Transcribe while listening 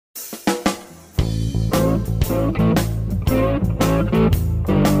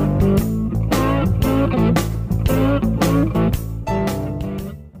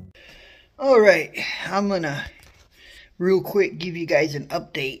Alright, I'm gonna real quick give you guys an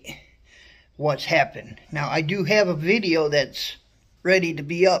update what's happened. Now, I do have a video that's ready to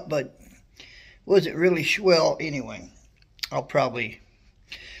be up, but wasn't really well anyway.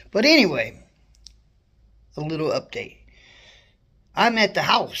 But anyway, a little update. I'm at the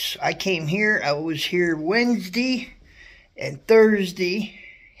house. I came here. I was here Wednesday and Thursday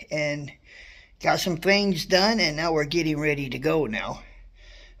and got some things done, and now we're getting ready to go now.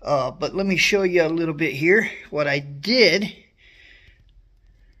 But let me show you a little bit here what I did.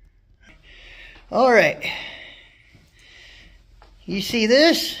 All right. You see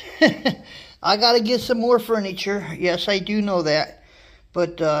this? I got to get some more furniture. Yes, I do know that.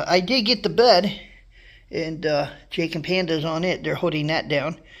 But I did get the bed, and Jake and Panda's on it. They're holding that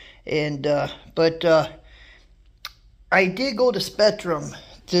down. And but I did go to Spectrum.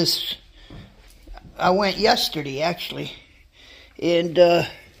 I went yesterday, actually. And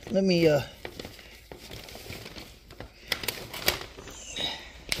let me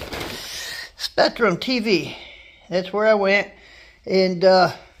Spectrum TV. That's where I went. And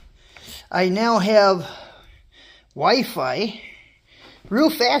I now have Wi-Fi. Real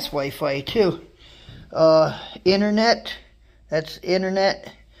fast Wi-Fi too. Internet. That's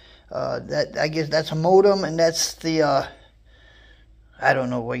internet. That, I guess that's a modem, and that's the I don't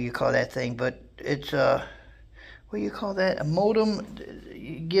know what you call that thing, but it's what do you call that? A modem.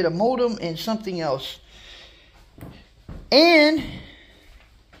 You get a modem and something else. And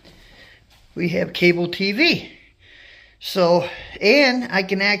we have cable TV. So, and I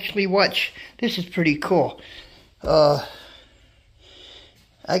can actually watch, this is pretty cool. I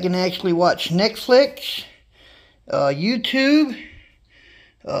can actually watch Netflix, YouTube,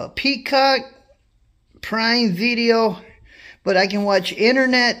 Peacock, Prime Video, but I can watch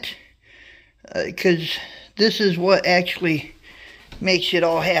internet, because this is what actually makes it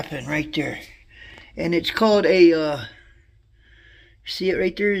all happen right there. And it's called a, see it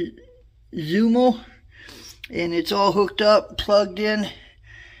right there? Zumo. And it's all hooked up, plugged in.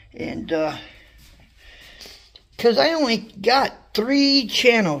 And, because I only got 4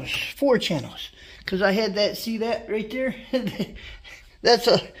 channels. Because I had that, see that right there? That's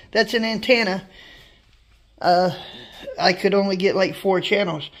an antenna. I could only get like 4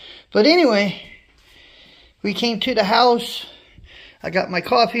 channels. But anyway, we came to the house. I got my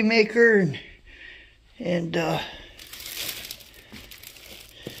coffee maker and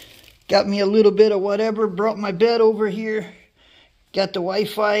got me a little bit of whatever. Brought my bed over here. Got the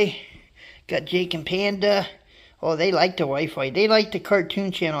Wi-Fi. Got Jake and Panda. Oh, they like the Wi-Fi. They like the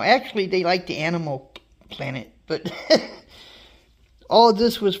cartoon channel. Actually, they like the Animal Planet. But all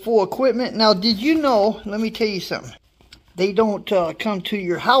this was full equipment. Now, did you know, let me tell you something. They don't come to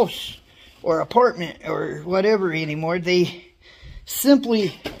your house or apartment or whatever anymore. They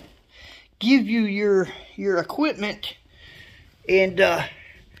simply give you your equipment and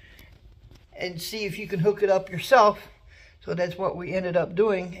see if you can hook it up yourself. So that's what we ended up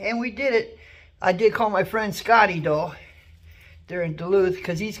doing, and we did it. I did call my friend Scotty though. They're in Duluth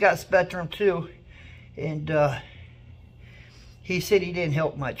because he's got Spectrum too, and he said he didn't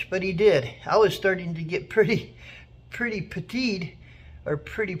help much, but he did. I was starting to get pretty fatigued, or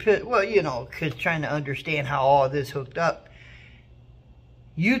well, you know, because trying to understand how all this hooked up.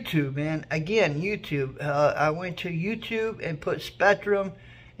 YouTube, man, again, YouTube. I went to YouTube and put Spectrum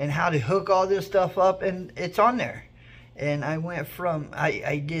and how to hook all this stuff up, and it's on there. And I went from,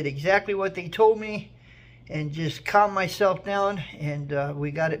 I did exactly what they told me and just calmed myself down, and we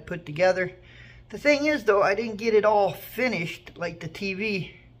got it put together. The thing is, though, I didn't get it all finished like the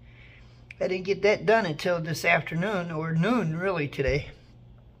TV. I didn't get that done until this afternoon, or noon really today.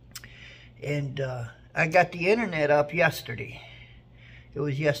 And I got the internet up yesterday. It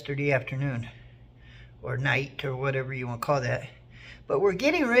was yesterday afternoon, or night, or whatever you want to call that. But we're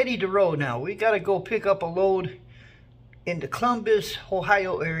getting ready to roll now. We got to go pick up a load in the Columbus,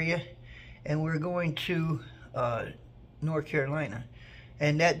 Ohio area, and we're going to North Carolina.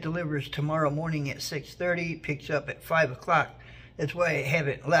 And that delivers tomorrow morning at 6:30, picks up at 5 o'clock. That's why I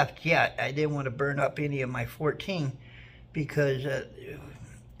haven't left yet. I didn't want to burn up any of my 14 because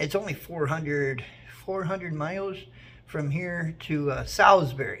it's only 400 miles from here to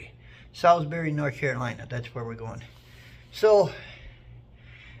Salisbury, North Carolina. That's where we're going. So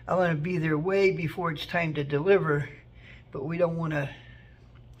I want to be there way before it's time to deliver, but we don't want to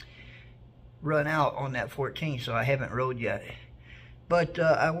run out on that 14, so I haven't rode yet. But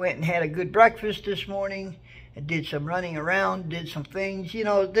I went and had a good breakfast this morning and did some running around, did some things. You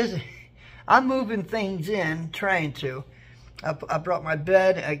know, I'm moving things in, trying to. I brought my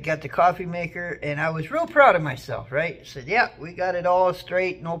bed, I got the coffee maker, and I was real proud of myself, right? I said, yeah, we got it all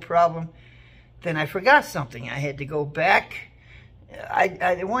straight, no problem. then I forgot something. I had to go back.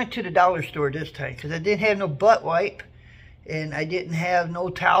 I went to the dollar store this time because I didn't have no butt wipe and I didn't have no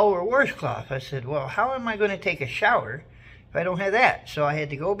towel or washcloth. I said, well, how am I going to take a shower if I don't have that? So I had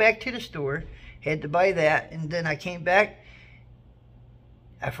to go back to the store, had to buy that, and then I came back.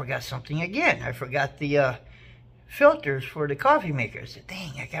 I forgot something again. I forgot the filters for the coffee maker. I said,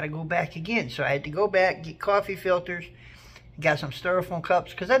 dang, I got to go back again. So I had to go back, get coffee filters, got some styrofoam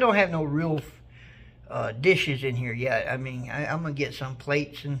cups because I don't have no real dishes in here yet. I mean, I'm going to get some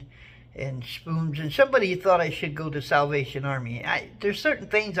plates and spoons. And somebody thought I should go to Salvation Army. There's certain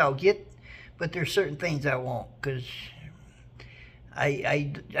things I'll get, but there's certain things I won't, because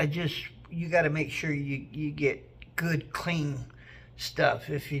I just, you got to make sure you get good, clean stuff,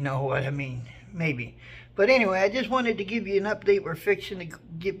 if you know what I mean. Maybe. But anyway, I just wanted to give you an update. We're fixing to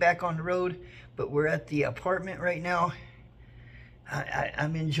get back on the road, but we're at the apartment right now.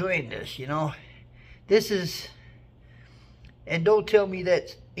 I'm enjoying this, you know. This is, and don't tell me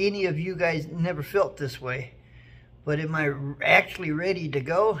that any of you guys never felt this way, but am I actually ready to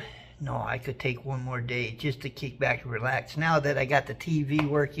go? No, I could take one more day just to kick back and relax now that I got the TV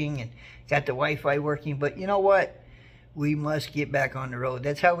working and got the Wi-Fi working. But you know what? We must get back on the road.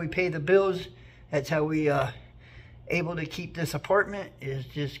 That's how we pay the bills. That's how we able to keep this apartment, is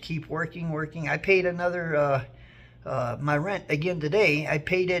just keep working. I paid another my rent again today. I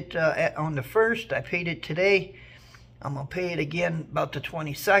paid it on the 1st. I paid it today. I'm going to pay it again about the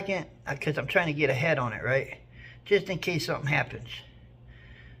 22nd because I'm trying to get ahead on it, right? Just in case something happens.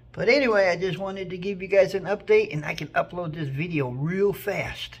 But anyway, I just wanted to give you guys an update, and I can upload this video real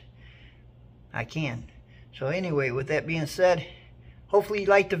fast. I can. So anyway, with that being said, hopefully you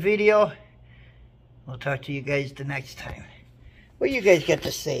liked the video. We'll talk to you guys the next time. What you guys got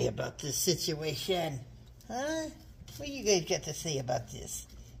to say about this situation? Huh? What you guys got to say about this?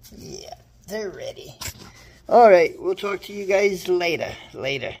 Yeah, they're ready. Alright, we'll talk to you guys later.